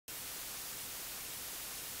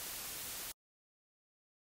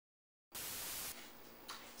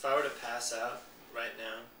pass out right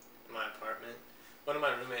now in my apartment, one of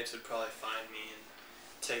my roommates would probably find me and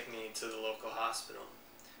take me to the local hospital.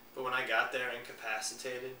 But when I got there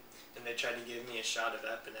incapacitated and they tried to give me a shot of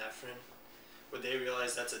epinephrine, would they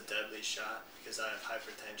realize that's a deadly shot because I have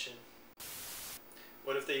hypertension?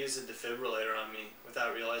 What if they used a defibrillator on me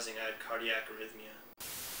without realizing I had cardiac arrhythmia?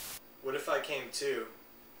 What if I came to,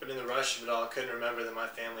 but in the rush of it all couldn't remember that my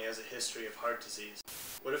family has a history of heart disease?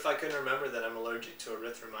 What if I couldn't remember that I'm allergic to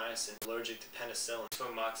erythromycin, allergic to penicillin, to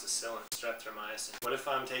amoxicillin, streptomycin? What if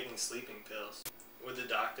I'm taking sleeping pills? Would the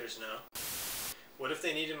doctors know? What if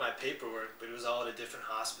they needed my paperwork, but it was all at a different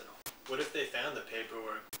hospital? What if they found the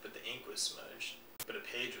paperwork, but the ink was smudged, but a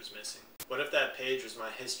page was missing? What if that page was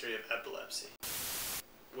my history of epilepsy?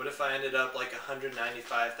 What if I ended up like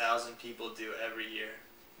 195,000 people do every year,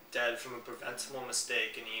 dead from a preventable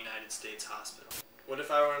mistake in a United States hospital? What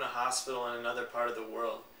if I were in a hospital in another part of the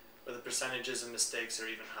world, where the percentages of mistakes are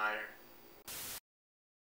even higher?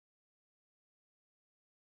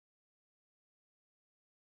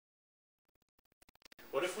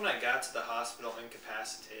 What if when I got to the hospital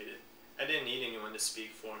incapacitated, I didn't need anyone to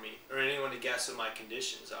speak for me, or anyone to guess what my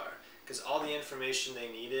conditions are, because all the information they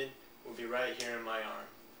needed would be right here in my arm?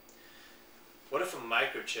 What if a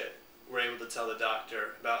microchip were able to tell the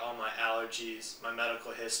doctor about all my allergies, my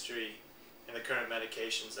medical history, and the current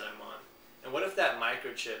medications that I'm on? And what if that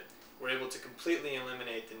microchip were able to completely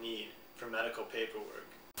eliminate the need for medical paperwork?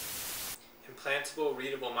 Implantable,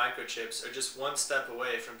 readable microchips are just one step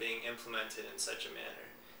away from being implemented in such a manner.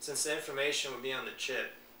 Since the information would be on the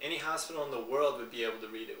chip, any hospital in the world would be able to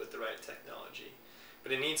read it with the right technology.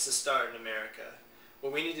 But it needs to start in America.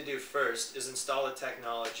 What we need to do first is install the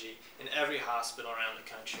technology in every hospital around the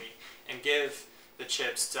country and give the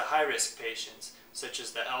chips to high-risk patients, such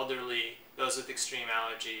as the elderly, those with extreme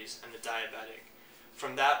allergies, and the diabetic.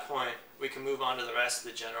 From that point, we can move on to the rest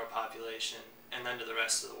of the general population and then to the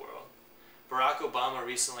rest of the world. Barack Obama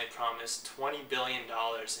recently promised $20 billion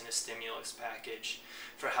in a stimulus package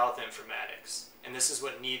for health informatics, and this is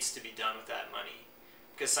what needs to be done with that money.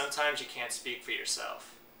 Because sometimes you can't speak for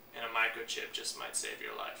yourself, and a microchip just might save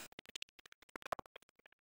your life.